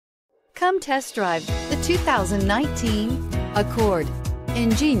Come test drive the 2019 Accord.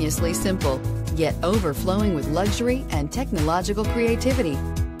 Ingeniously simple, yet overflowing with luxury and technological creativity.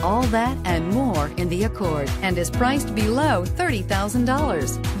 All that and more in the Accord, and is priced below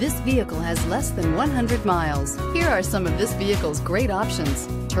 $30,000. This vehicle has less than 100 miles. Here are some of this vehicle's great options: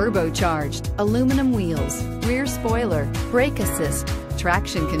 turbocharged, aluminum wheels, rear spoiler, brake assist,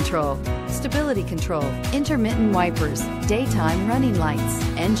 traction control, stability control, intermittent wipers, daytime running lights,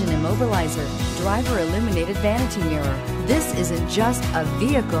 engine immobilizer, driver illuminated vanity mirror. This isn't just a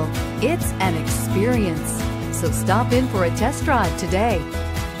vehicle, it's an experience. So stop in for a test drive today.